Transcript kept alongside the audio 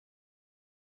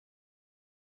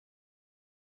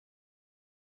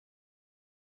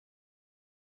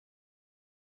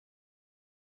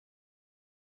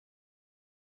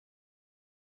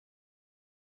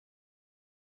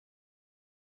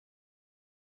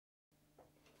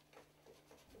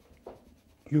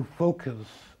you focus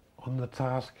on the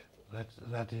task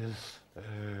that is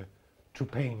to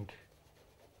paint.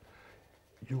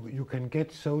 You can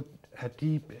get so a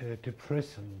deep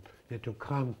depression that you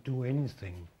can't do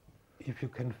anything. If you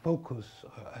can focus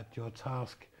at your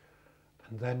task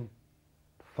and then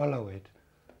follow it,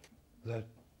 the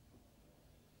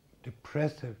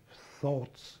depressive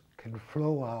thoughts can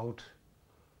flow out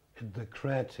in the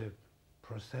creative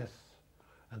process,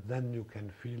 and then you can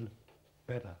feel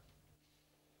better.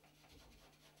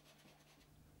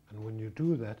 And when you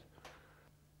do that,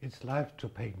 it's life to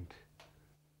paint.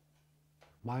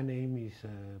 My name is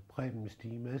Preben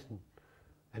Madsen,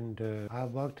 and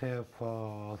I've worked here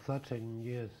for 13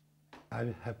 years.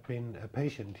 I have been a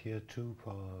patient here too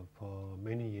for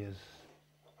many years.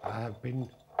 I have been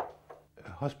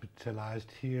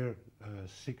hospitalized here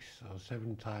 6 or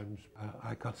 7 times.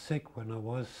 I got sick when I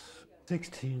was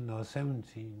 16 or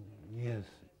 17 years.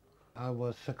 I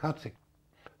was psychotic.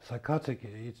 Psychotic,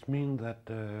 it means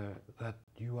that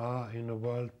you are in a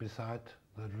world beside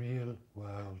the real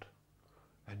world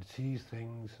and see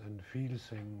things and feel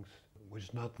things which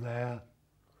is not there.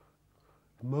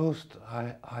 Most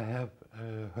I have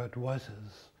heard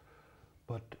voices,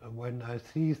 but when I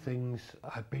see things,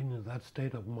 I've been in that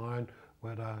state of mind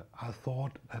where I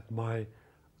thought that my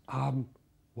arm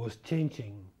was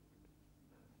changing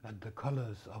and the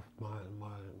colors of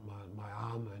my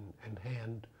arm and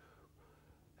hand,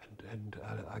 and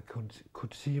I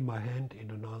could see my hand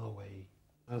in another way.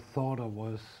 I thought I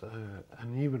was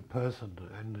an evil person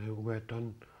and who had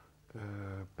done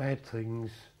bad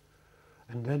things,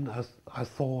 and then I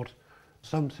thought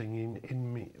something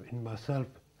in myself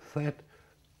said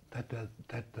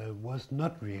that was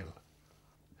not real,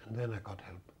 and then I got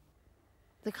help.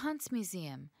 The Kunst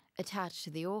Museum, attached to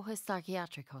the Aarhus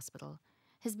Psychiatric Hospital,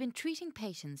 has been treating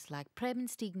patients like Preben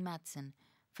Madsen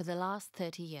for the last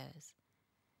 30 years.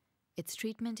 Its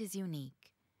treatment is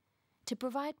unique: to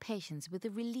provide patients with a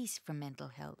release from mental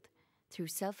health through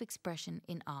self-expression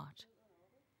in art.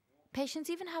 Patients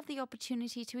even have the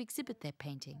opportunity to exhibit their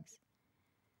paintings.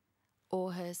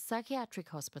 Aarhus Psychiatric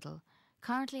Hospital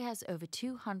currently has over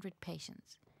 200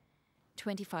 patients,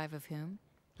 25 of whom,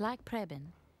 like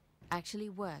Preben, actually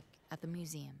work at the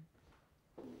museum.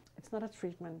 It's not a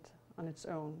treatment on its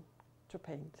own to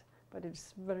paint, but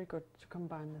it's very good to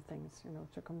combine the things,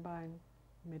 to combine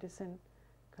medicine,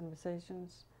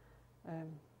 conversations,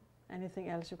 anything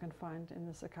else you can find in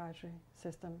the psychiatry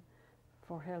system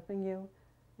for helping you,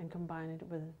 and combine it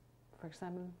with, for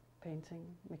example, painting,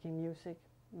 making music,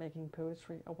 making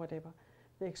poetry or whatever.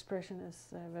 The expression is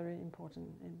very important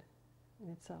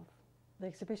in itself. The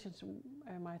exhibitions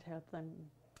might help them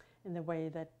in the way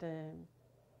that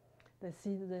they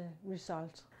see the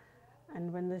result,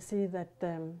 and when they see that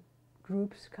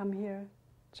groups come here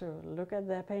to look at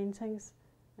their paintings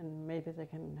and maybe they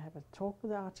can have a talk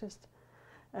with the artist,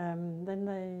 then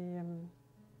they,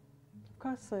 of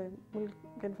course, they will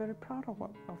get very proud of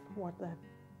what they've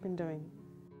been doing.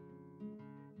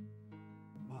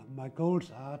 My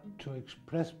goals are to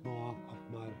express more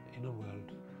of my inner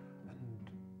world,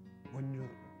 and when you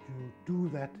do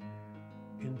that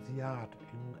in the art,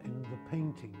 in the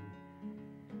painting,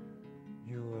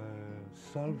 you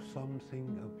solve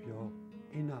something of your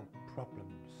inner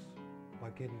problems by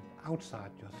getting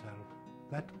outside yourself.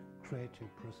 That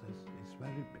creative process is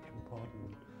very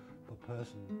important for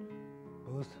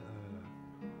both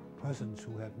persons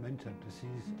who have mental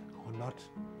disease or not.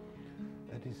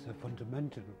 That is a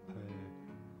fundamental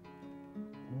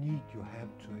need you have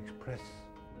to express.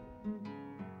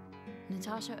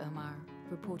 Natasha Omar,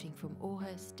 reporting from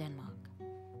Aarhus, Denmark.